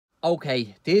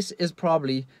Okay, this is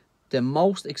probably the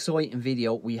most exciting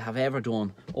video we have ever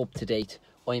done up to date.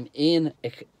 I'm in,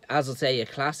 as I say, a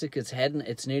classic. It's heading,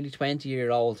 it's nearly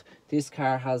 20-year-old. This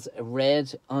car has a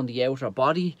red on the outer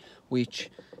body,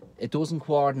 which it doesn't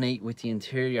coordinate with the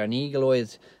interior. An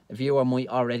eagle-eyed viewer might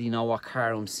already know what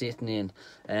car I'm sitting in.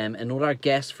 Another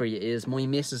guess for you is my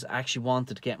missus actually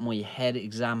wanted to get my head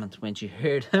examined when she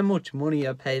heard how much money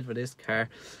I paid for this car.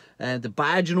 The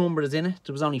badge number is in it.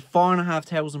 There was only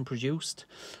 4,500 produced.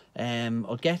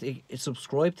 I'll get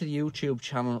subscribe to the YouTube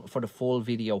channel for the full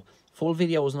video. Full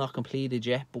video is not completed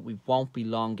yet, but we won't be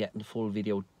long getting the full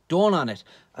video done on it,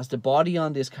 as the body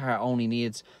on this car only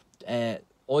needs, I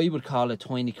would call it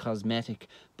tiny cosmetic.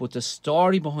 But the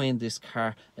story behind this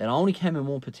car, it only came in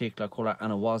one particular colour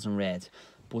and it wasn't red.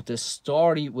 But the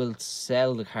story will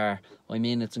sell the car. I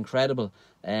mean, it's incredible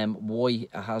why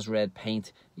it has red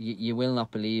paint. You will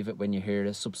not believe it when you hear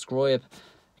it. Subscribe,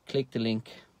 click the link,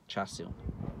 chat soon.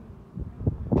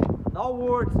 No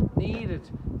words needed.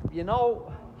 You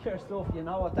know your stuff, you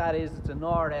know what that is. It's an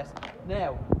RS.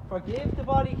 Now, forgive the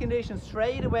body condition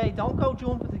straight away. Don't go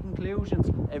jumping to conclusions.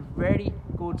 A very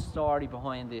good story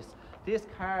behind this. This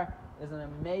car is an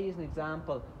amazing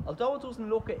example. Although it doesn't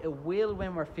look it, it will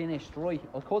when we're finished. Right,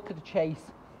 I'll cut to the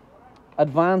chase.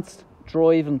 Advanced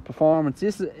driving performance.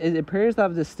 It appears to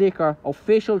have the sticker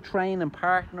official training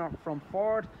partner from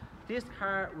Ford. This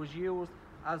car was used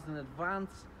as an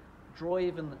advanced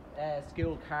driving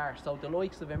school car. So the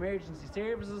likes of emergency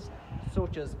services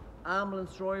such as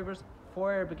ambulance drivers,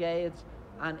 fire brigades,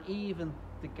 and even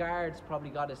the guards probably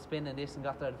got a spin in this and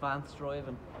got their advanced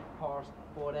driving course.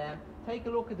 But take a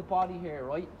look at the body here,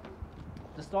 right?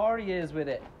 The story is with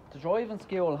it, the driving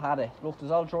school had it. Look,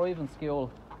 there's all driving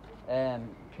school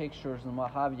pictures and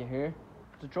what have you here.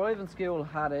 The driving school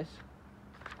had it.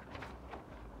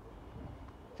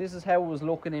 This is how it was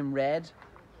looking in red.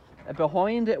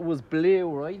 Behind it was blue,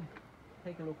 right?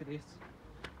 Take a look at this.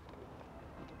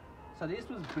 So this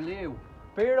was blue.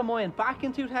 Bear in mind, back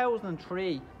in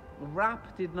 2003,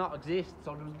 wrap did not exist,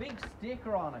 so there was a big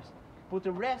sticker on it. But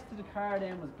the rest of the car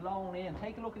then was blown in.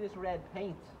 Take a look at this red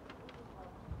paint.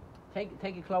 Take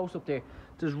a close up there.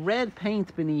 There's red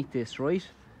paint beneath this, right?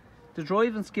 The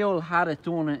driving school had it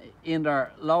done in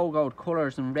their logoed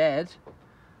colours in red.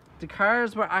 The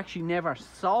cars were actually never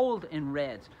sold in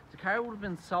red. The car would have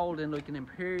been sold in like an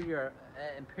imperial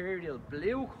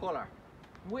blue colour,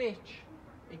 which,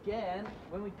 again,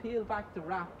 when we peel back the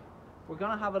wrap, we're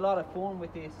gonna have a lot of fun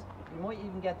with this. You might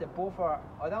even get the buffer.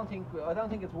 I don't think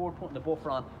it's worth putting the buffer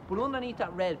on. But underneath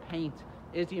that red paint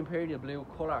is the imperial blue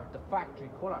colour, the factory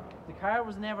colour. The car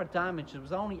was never damaged. It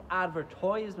was only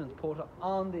advertisement put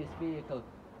on this vehicle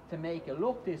to make it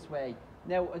look this way.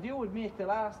 Now, I do admit the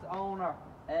last owner,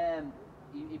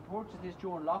 he purchased this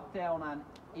during lockdown and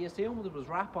he assumed it was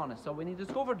wrap on it. So when he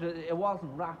discovered that it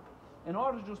wasn't wrap, in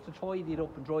order just to tidy it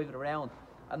up and drive it around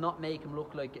and not make him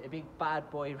look like a big bad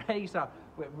boy racer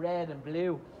with red and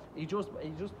blue, he just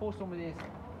put some of this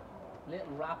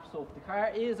little wrap stuff. The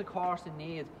car is, of course, in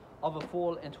need of a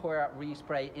full entire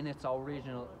respray in its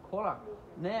original colour.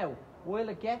 Now, while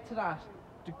I get to that,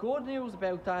 the good news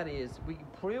about that is we can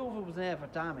prove it was never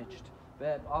damaged,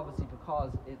 obviously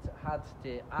because it had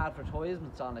the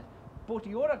advertisements on it. But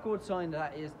the other good sign of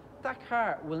that is that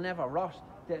car will never rot.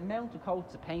 The amount of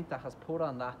coats of paint that has put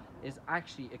on that is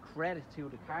actually a credit to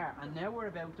the car. And now we're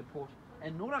about to put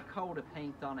another coat of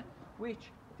paint on it, which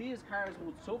these cars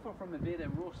would suffer from a bit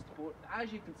of rust. But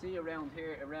as you can see around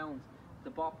here, around the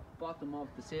bottom of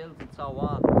the sills and so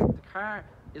on, the car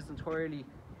is entirely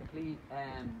complete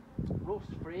rust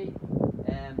free.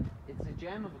 It's a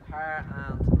gem of a car,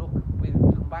 and look,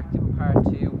 we'll come back to it part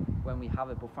 2 when we have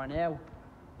it. But for now,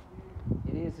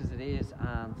 it is as it is,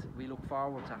 and we look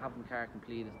forward to having the car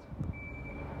completed.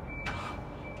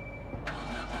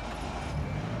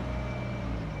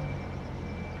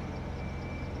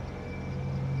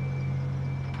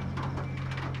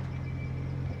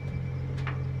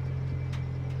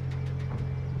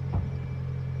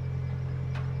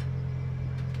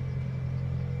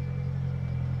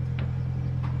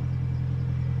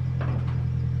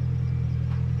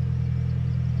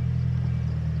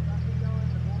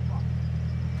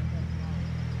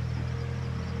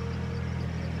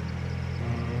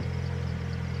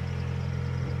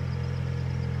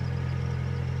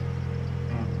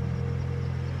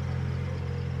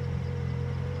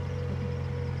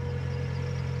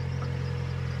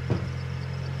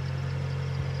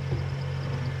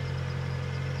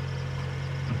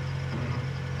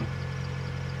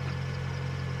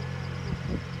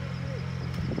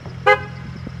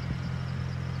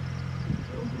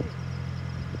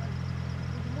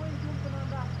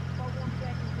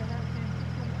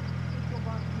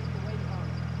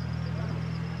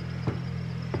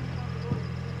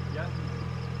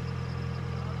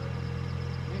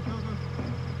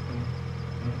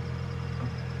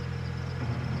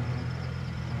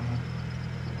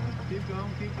 Keep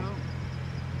going, keep going.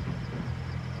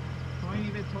 Tiny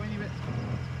bit, tiny bit.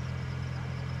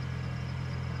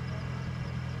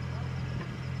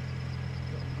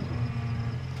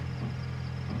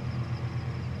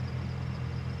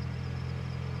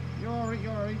 You're alright,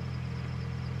 you're alright.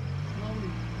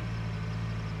 Slowly.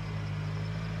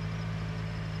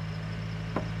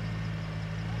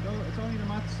 No, it's only the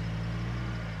mats.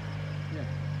 Yeah.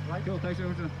 Right. Cool, thanks very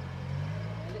much. A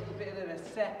little bit of a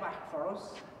setback for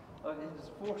us. It was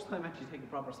the first time actually taking a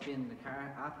proper spin in the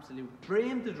car. Absolute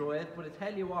dream to drive, but I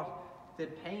tell you what, the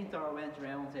painter went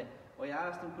around to. I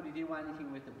asked him could he do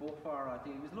anything with the buffer. Or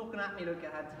he was looking at me like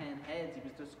I had 10 heads. He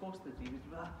was disgusted. He was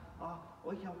like,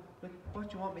 what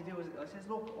do you want me to do? I says,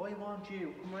 look, I want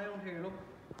you come around here. Look,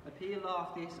 I peeled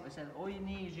off this. I said, I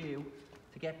need you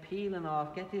to get peeling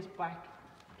off, get this back,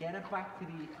 get it back to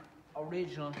the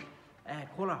original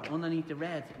colour underneath the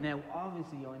red. Now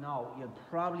obviously I know you'll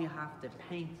probably have to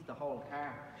paint the whole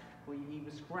car, but he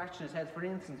was scratching his head. For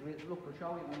instance, look, we'll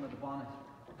show you under the bonnet.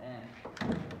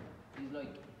 He's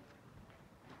like,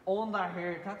 under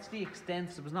here, that's the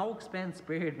extent. There was no expense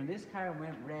spared. When this car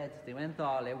went red, they went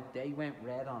all out, they went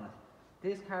red on it.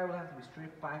 This car will have to be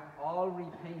stripped back, all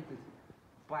repainted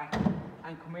back.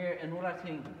 And come here, another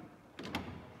thing,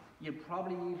 you'll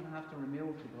probably even have to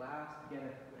remove the glass to get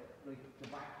it. Like the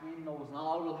back windows and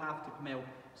all will have to come out.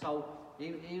 So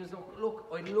he was like, look,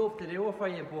 I'd love to do it for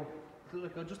you, but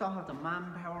look, I just don't have the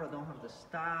manpower, I don't have the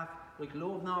staff. Like,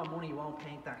 love no money, you won't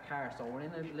paint that car. So we're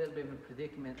in a little bit of a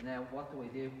predicament now. What do I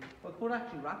do? I could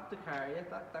actually wrap the car, yeah,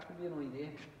 that could be an idea.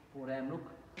 But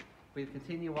look, we'll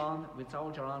continue on, we'll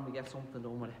soldier on, we get something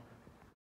done with it.